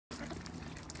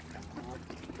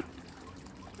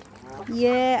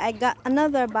Yeah, I got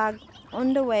another bag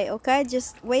on the way, okay?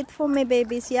 Just wait for me,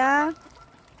 babies, yeah?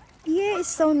 Yeah, it's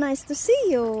so nice to see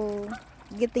you.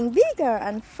 Getting bigger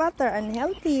and fatter and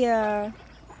healthier.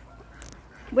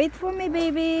 Wait for me,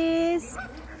 babies.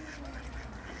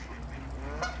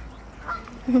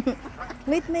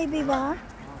 Wait, maybe, ba?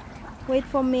 Wait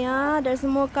for me, ah. There's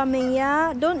more coming,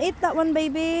 yeah? Don't eat that one,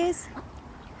 babies.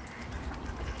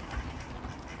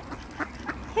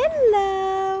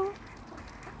 Hello.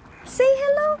 Say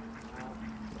hello.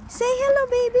 Say hello,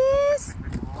 babies.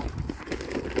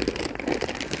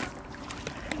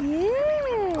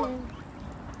 Yeah.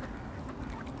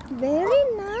 Very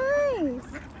nice.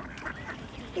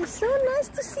 It's so nice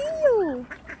to see you.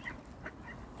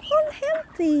 All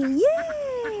healthy.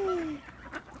 Yay.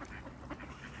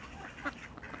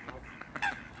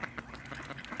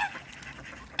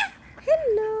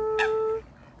 Hello.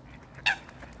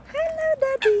 Hello,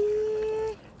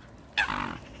 Daddy.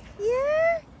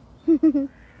 Yeah.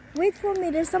 Wait for me.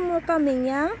 There's some more coming,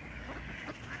 yeah?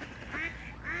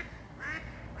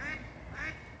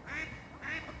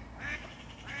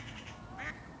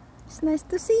 It's nice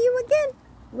to see you again.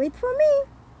 Wait for me.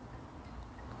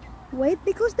 Wait,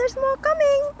 because there's more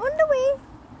coming on the way.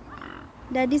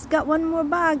 Daddy's got one more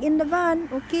bag in the van,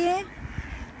 okay?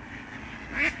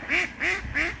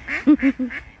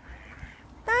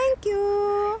 Thank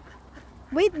you.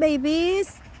 Wait,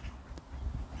 babies.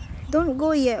 Don't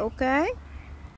go yet, okay?